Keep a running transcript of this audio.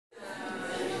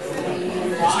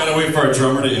gotta wait for our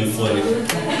drummer to inflate.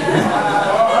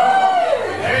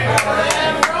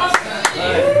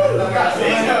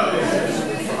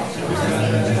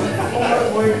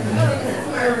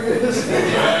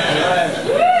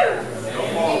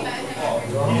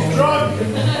 He's drunk.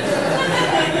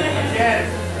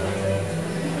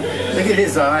 Look at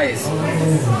his eyes.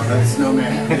 That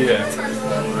snowman. Yeah.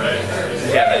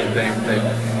 Yeah, they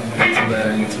penciled that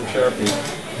in some Sharpie.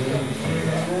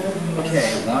 Okay,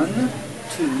 1,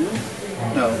 2.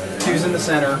 No. 2's in the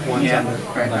center, 1's Yeah, on the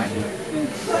right. left.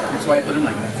 That's why I put him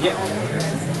like that. Yeah.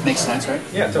 Makes sense, right?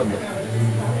 Yeah, totally.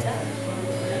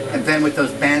 And then with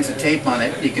those bands of tape on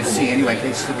it, you can see anyway,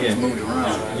 because it's moved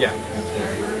around. Yeah.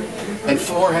 And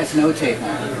 4 has no tape on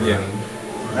it. Yeah.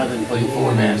 Rather than putting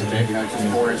 4 bands of tape, you know, it's just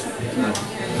 4 is.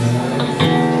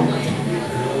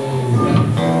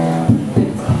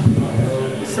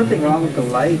 There's something wrong with the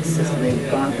lights.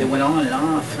 They went on and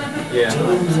off. Yeah.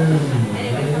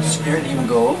 Scared to even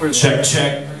go over. Check,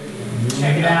 check.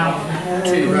 Check it out.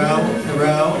 2.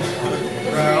 Row.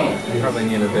 You probably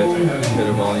need a bit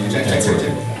of volume. Check.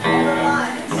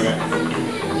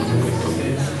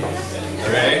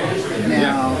 Okay.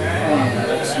 Now,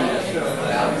 let's see.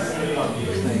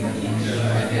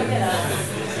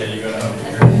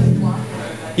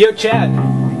 Yo, Chad.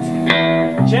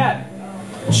 Chad.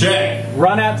 Check.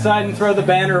 Run outside and throw the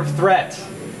banner of ThrEAT.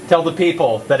 Tell the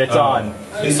people that it's on.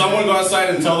 Can someone go outside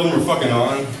and tell them we're fucking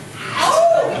on?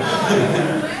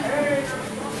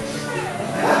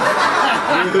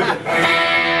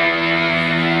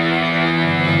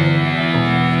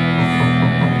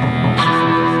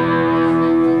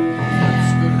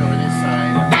 Scoot it over this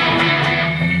side.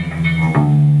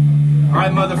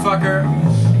 Alright, motherfucker.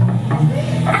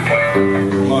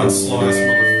 Come on, slow ass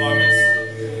motherfuckers.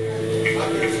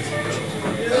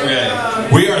 Okay.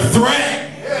 We are ThrEAT!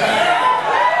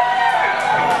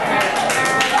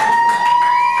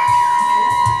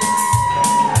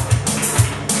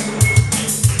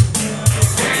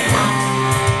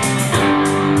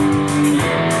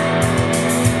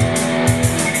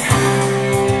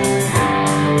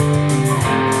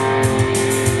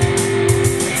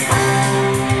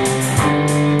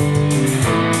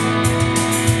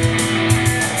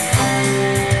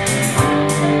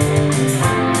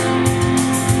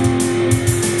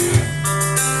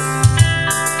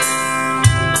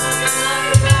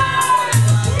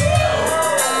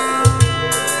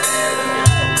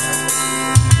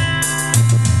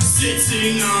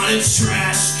 Sitting on a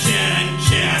trash can,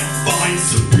 can't find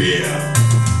some beer.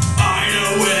 I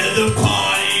know where the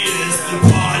party is, the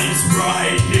party's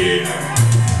right here.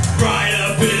 Right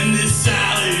up in this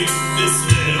alley, this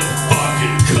little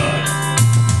fucking cut.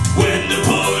 When the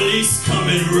police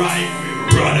coming right,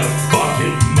 we run a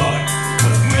fucking mutt.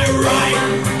 'Cause we're right,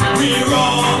 we're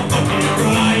all fucking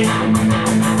right.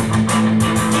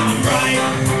 I'm right,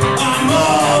 I'm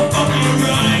all fucking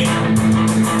right.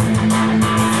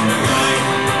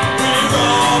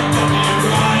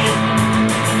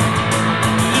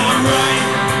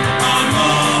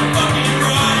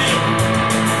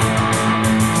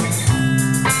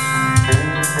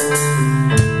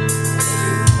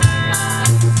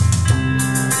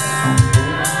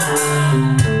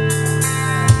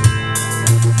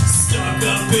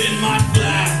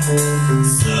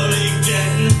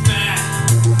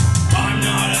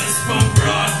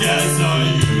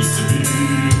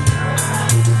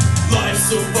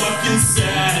 So fucking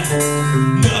sad,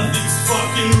 nothing's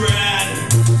fucking rad.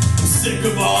 I'm sick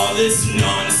of all this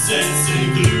nonsense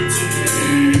and glued to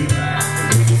me.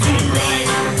 I'm right,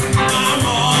 I'm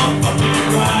all fucking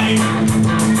right.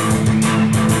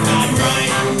 I'm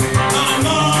right, I'm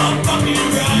all fucking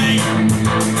right.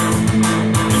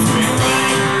 'Cause we're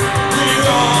right, we're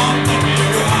all fucking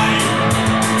right.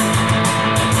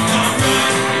 I'm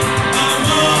right, I'm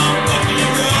all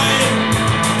fucking right.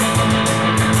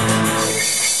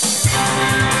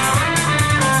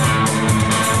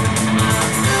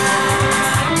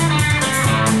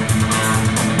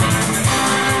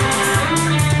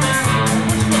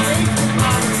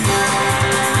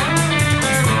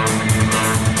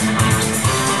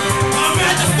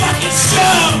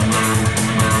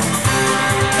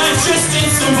 Just in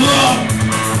some blood,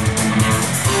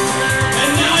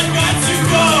 and now I've got to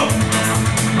go.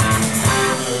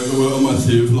 The world on my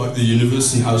theory of like the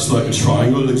universe and how it's like a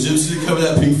triangle. Like, did you cover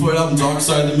that Pink Floyd album, Dark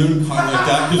Side of the Moon, kind of like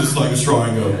that, because it's like a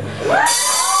triangle. Guys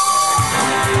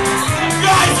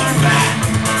are back.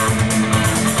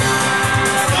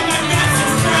 I've got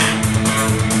some crack.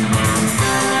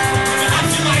 How'd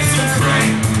you like some crack?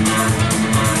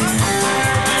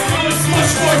 I know it's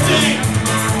much more deep.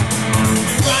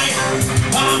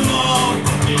 I'm all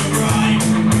fucking right.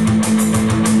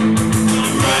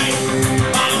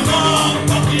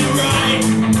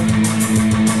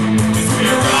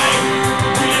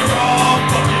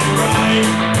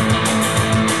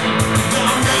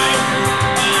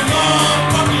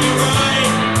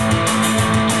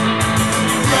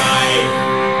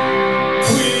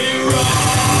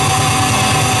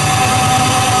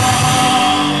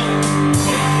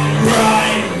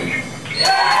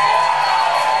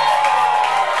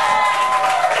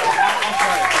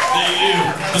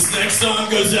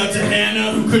 goes out to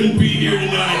Hannah, who couldn't be here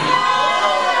tonight.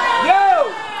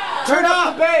 Yo! Turn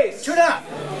up the bass! Turn up.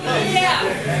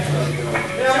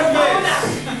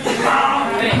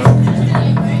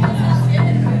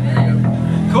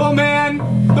 Cool, man.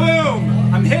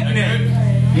 Boom! I'm hitting it.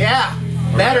 Yeah,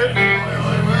 better.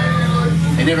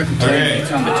 They never complain.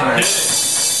 It's on the turn.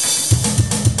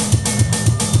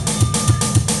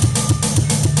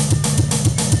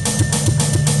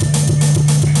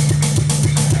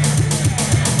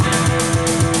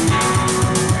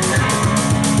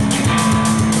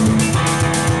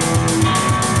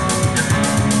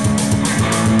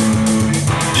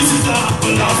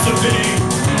 Philosophy,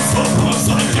 for punks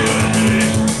like you and me.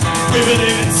 We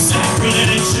believe in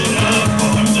sacrilege and other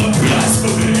forms of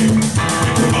blasphemy. We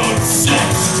promote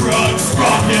sex, drugs,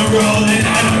 rock and roll, and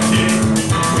anarchy.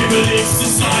 We believe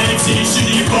society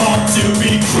should evolve to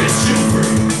be Christian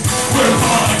free. We're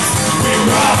punks, we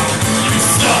rock, you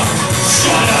suck,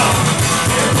 shut up.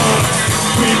 We're punks,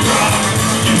 we rock,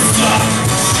 you suck,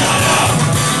 shut up.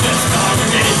 Let's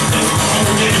congregate, let's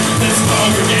congregate, let's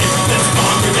congregate, let's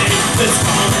congregate. Let's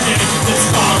congregate, let's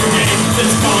congregate,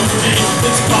 let's congregate,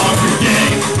 let's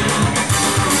congregate.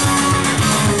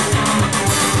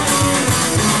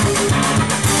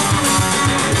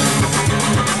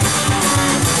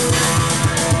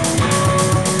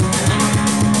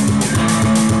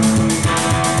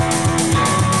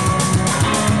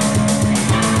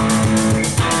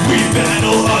 We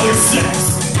battle other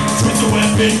sects, twins of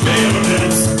weapon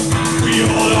bayonets. We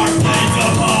hold our blades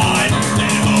up high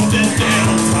and hope that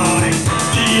they'll die.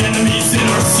 The enemies in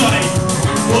our sight,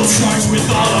 we'll charge with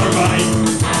all our might.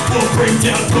 We'll bring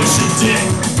down Bush and Dick,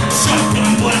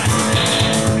 shotgun blast.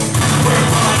 We're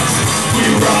punks, we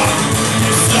rock,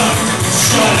 you suck,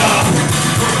 shut up.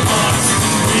 We're punks,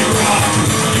 we rock,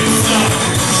 you suck,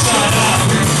 shut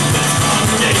up. Let's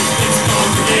congregate, let's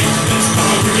congregate, let's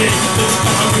congregate, let's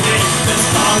congregate, let's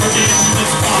congregate,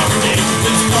 let's congregate,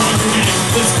 let's congregate,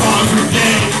 let's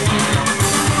congregate.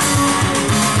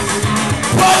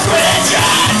 Fuck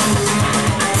religion!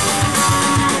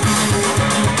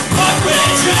 Fuck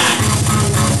religion!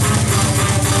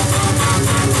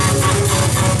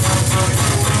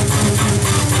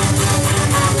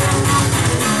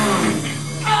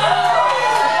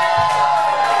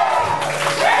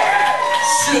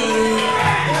 Shut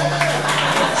up!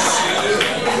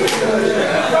 Shut up!